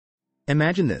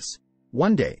Imagine this.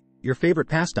 One day, your favorite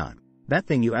pastime, that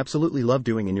thing you absolutely love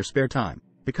doing in your spare time,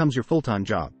 becomes your full-time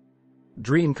job.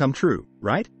 Dream come true,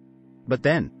 right? But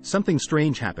then, something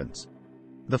strange happens.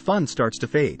 The fun starts to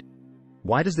fade.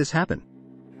 Why does this happen?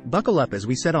 Buckle up as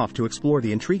we set off to explore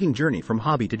the intriguing journey from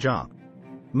hobby to job.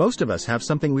 Most of us have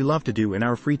something we love to do in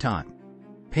our free time.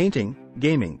 Painting,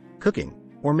 gaming, cooking,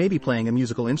 or maybe playing a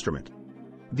musical instrument.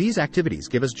 These activities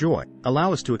give us joy,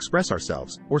 allow us to express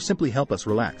ourselves, or simply help us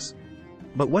relax.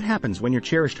 But what happens when your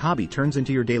cherished hobby turns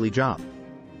into your daily job?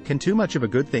 Can too much of a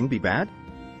good thing be bad?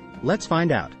 Let's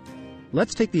find out.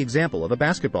 Let's take the example of a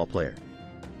basketball player.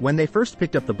 When they first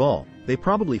picked up the ball, they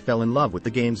probably fell in love with the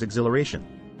game's exhilaration.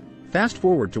 Fast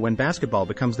forward to when basketball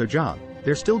becomes their job,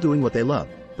 they're still doing what they love,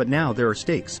 but now there are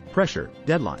stakes, pressure,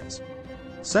 deadlines.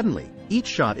 Suddenly, each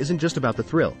shot isn't just about the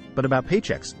thrill, but about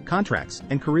paychecks, contracts,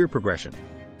 and career progression.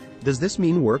 Does this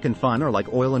mean work and fun are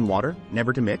like oil and water,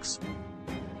 never to mix?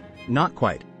 Not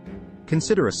quite.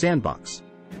 Consider a sandbox.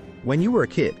 When you were a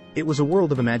kid, it was a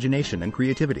world of imagination and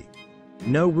creativity.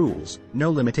 No rules,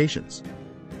 no limitations.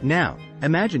 Now,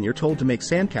 imagine you're told to make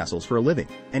sandcastles for a living,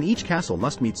 and each castle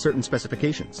must meet certain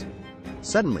specifications.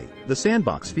 Suddenly, the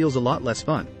sandbox feels a lot less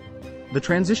fun. The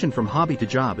transition from hobby to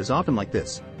job is often like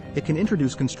this. It can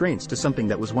introduce constraints to something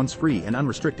that was once free and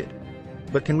unrestricted.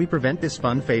 But can we prevent this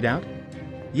fun fade out?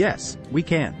 Yes, we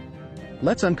can.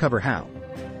 Let's uncover how.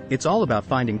 It's all about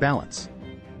finding balance.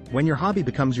 When your hobby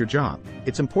becomes your job,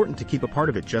 it's important to keep a part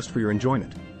of it just for your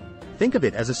enjoyment. Think of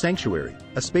it as a sanctuary,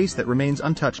 a space that remains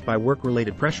untouched by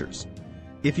work-related pressures.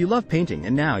 If you love painting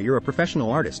and now you're a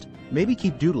professional artist, maybe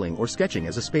keep doodling or sketching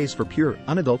as a space for pure,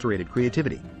 unadulterated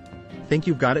creativity. Think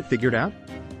you've got it figured out?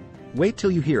 Wait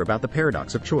till you hear about the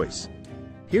paradox of choice.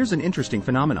 Here's an interesting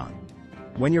phenomenon.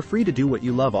 When you're free to do what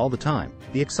you love all the time,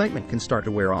 the excitement can start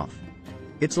to wear off.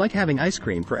 It's like having ice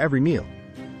cream for every meal.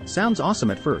 Sounds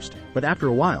awesome at first, but after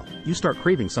a while, you start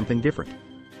craving something different.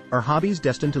 Are hobbies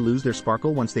destined to lose their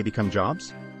sparkle once they become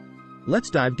jobs? Let's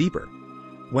dive deeper.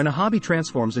 When a hobby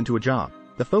transforms into a job,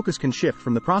 the focus can shift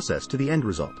from the process to the end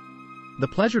result. The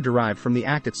pleasure derived from the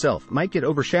act itself might get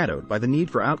overshadowed by the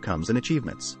need for outcomes and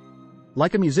achievements.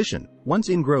 Like a musician, once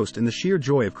engrossed in the sheer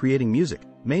joy of creating music,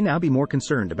 may now be more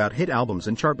concerned about hit albums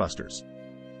and chartbusters.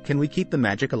 Can we keep the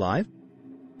magic alive?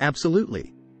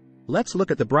 Absolutely. Let's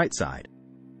look at the bright side.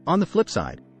 On the flip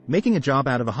side, making a job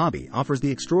out of a hobby offers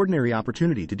the extraordinary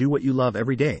opportunity to do what you love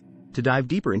every day, to dive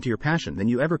deeper into your passion than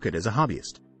you ever could as a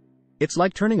hobbyist. It's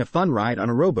like turning a fun ride on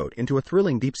a rowboat into a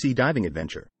thrilling deep-sea diving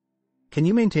adventure. Can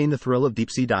you maintain the thrill of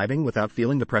deep-sea diving without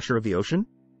feeling the pressure of the ocean?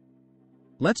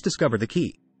 Let's discover the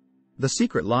key. The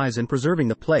secret lies in preserving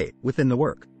the play within the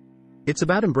work. It's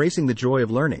about embracing the joy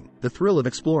of learning, the thrill of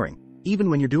exploring,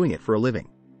 even when you're doing it for a living.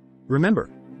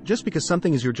 Remember, just because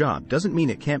something is your job doesn't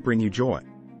mean it can't bring you joy.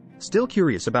 Still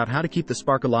curious about how to keep the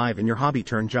spark alive in your hobby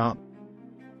turned job?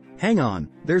 Hang on,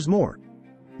 there's more.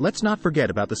 Let's not forget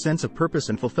about the sense of purpose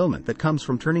and fulfillment that comes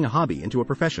from turning a hobby into a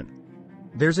profession.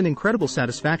 There's an incredible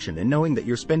satisfaction in knowing that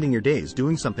you're spending your days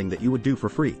doing something that you would do for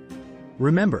free.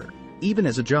 Remember, even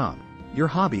as a job, your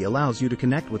hobby allows you to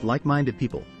connect with like-minded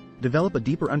people, develop a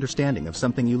deeper understanding of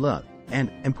something you love,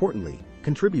 and, importantly,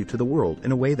 contribute to the world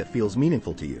in a way that feels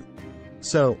meaningful to you.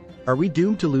 So, are we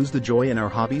doomed to lose the joy in our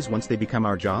hobbies once they become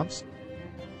our jobs?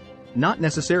 Not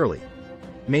necessarily.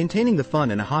 Maintaining the fun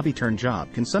in a hobby turned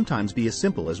job can sometimes be as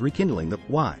simple as rekindling the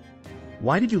why.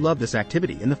 Why did you love this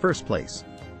activity in the first place?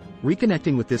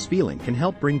 Reconnecting with this feeling can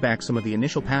help bring back some of the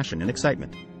initial passion and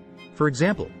excitement. For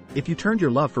example, if you turned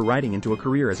your love for writing into a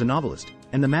career as a novelist,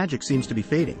 and the magic seems to be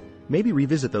fading, maybe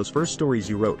revisit those first stories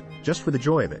you wrote, just for the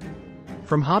joy of it.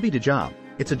 From hobby to job,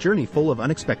 it's a journey full of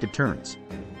unexpected turns.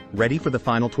 Ready for the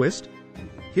final twist?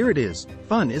 Here it is,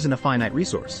 fun isn't a finite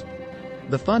resource.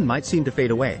 The fun might seem to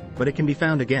fade away, but it can be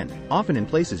found again, often in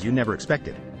places you never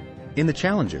expected. In the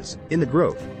challenges, in the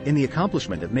growth, in the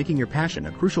accomplishment of making your passion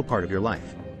a crucial part of your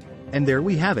life. And there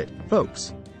we have it,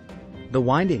 folks. The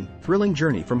winding, thrilling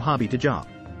journey from hobby to job.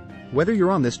 Whether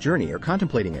you're on this journey or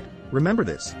contemplating it, remember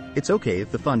this, it's okay if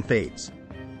the fun fades.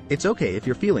 It's okay if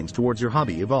your feelings towards your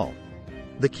hobby evolve.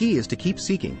 The key is to keep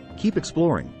seeking, keep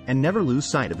exploring, and never lose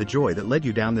sight of the joy that led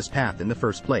you down this path in the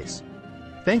first place.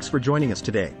 Thanks for joining us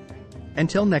today.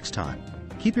 Until next time,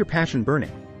 keep your passion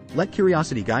burning, let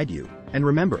curiosity guide you, and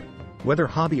remember, whether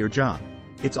hobby or job,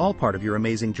 it's all part of your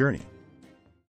amazing journey.